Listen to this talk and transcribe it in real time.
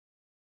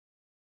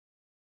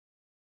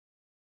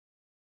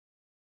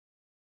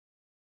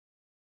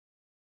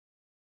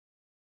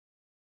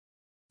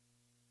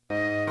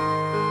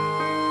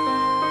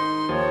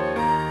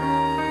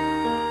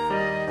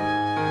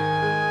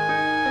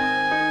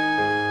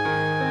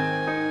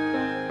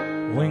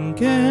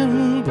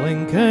Wynken,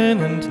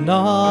 Blynken and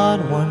Nod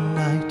one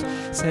night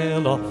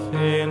sailed off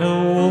in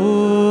a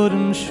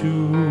wooden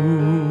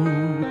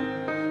shoe.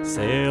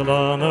 Sailed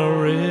on a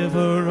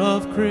river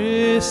of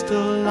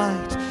crystal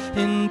light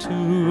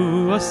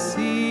into a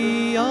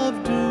sea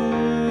of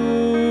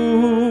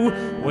dew.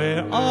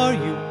 Where are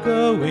you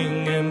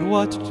going and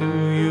what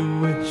do you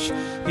wish?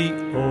 The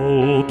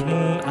old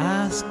moon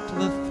asked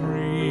the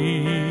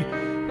three.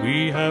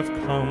 We have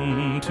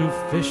come to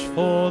fish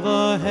for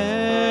the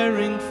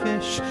herring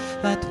fish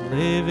that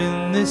live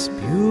in this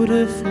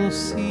beautiful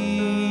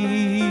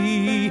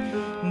sea.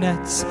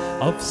 Nets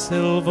of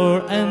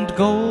silver and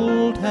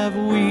gold have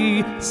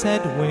we,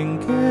 said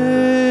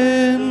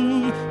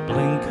Wynken,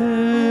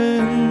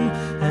 Blynken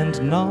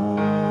and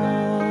Nod.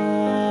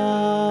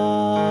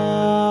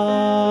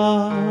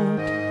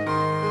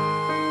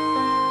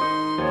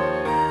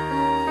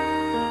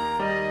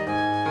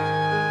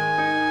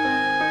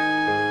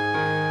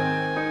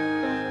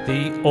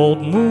 The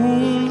old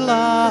moon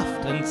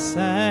laughed and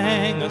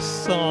sang a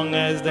song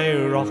as they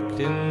rocked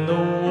in the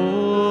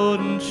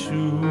wooden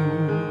shoe.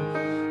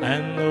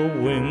 And the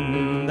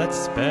wind that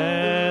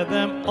sped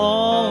them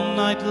all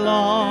night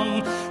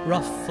long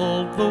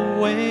ruffled the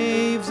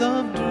waves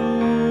of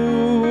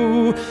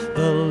dew.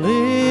 The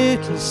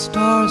little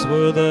stars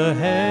were the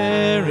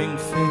herring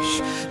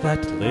fish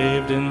that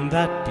lived in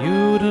that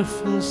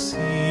beautiful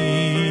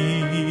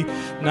sea.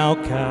 Now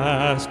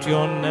cast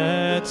your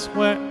nets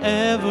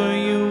wherever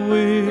you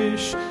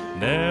wish,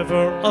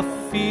 never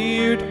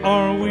afeard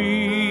are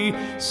we.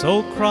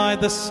 So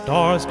cried the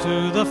stars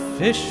to the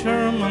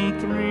fishermen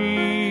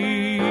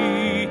three.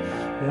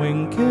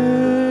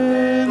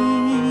 Wynken,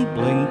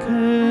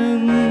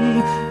 Blynken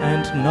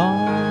and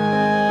Nod.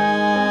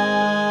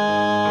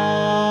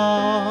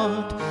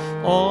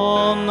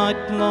 All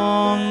night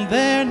long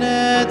their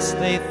nets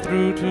they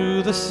threw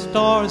to the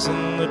stars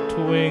in the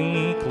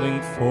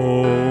twinkling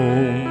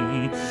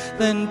foam.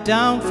 Then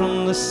down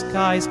from the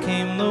skies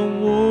came the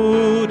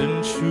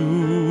wooden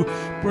shoe,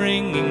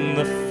 bringing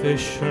the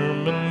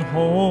fishermen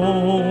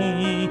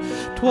home.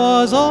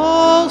 'Twas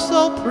all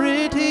so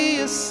pretty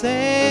a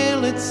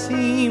sail it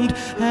seemed,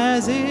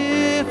 as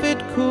if it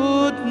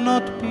could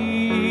not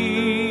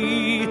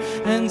be.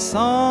 And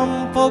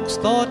some folks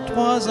thought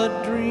 'twas a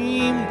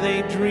dream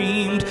they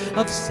dreamed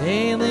of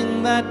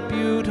sailing that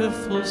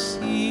beautiful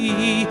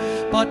sea.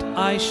 But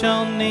I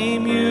shall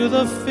name you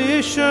the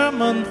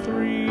fishermen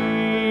three.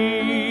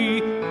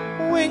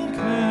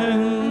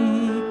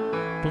 Wynken,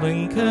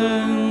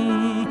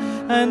 Blynken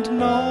and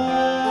Nod.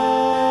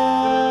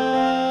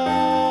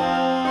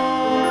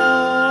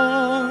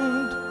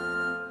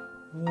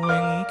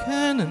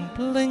 Wynken and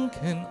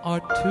Blynken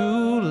are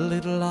two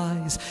little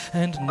eyes,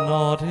 and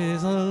Nod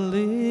is a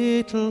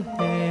little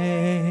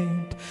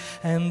head.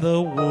 And the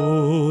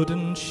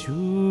wooden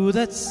shoe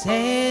that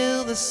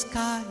sails the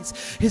skies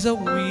is a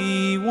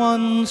wee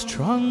one's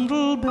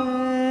trundle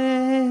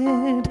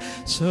bed.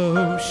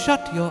 So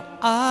shut your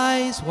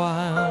eyes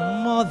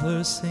while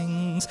mother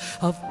sings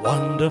of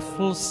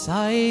wonderful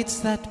sights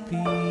that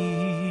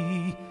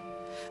be,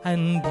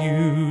 and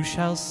you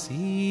shall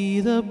see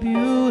the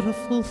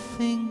beautiful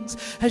things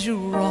as you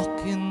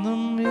rock in the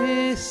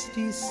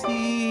misty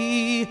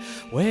sea,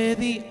 where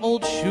the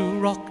old shoe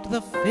rocked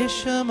the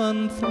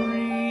fishermen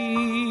three.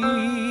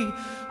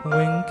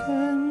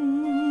 Wynken,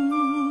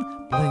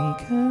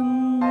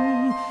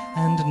 Blynken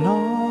and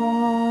Nod.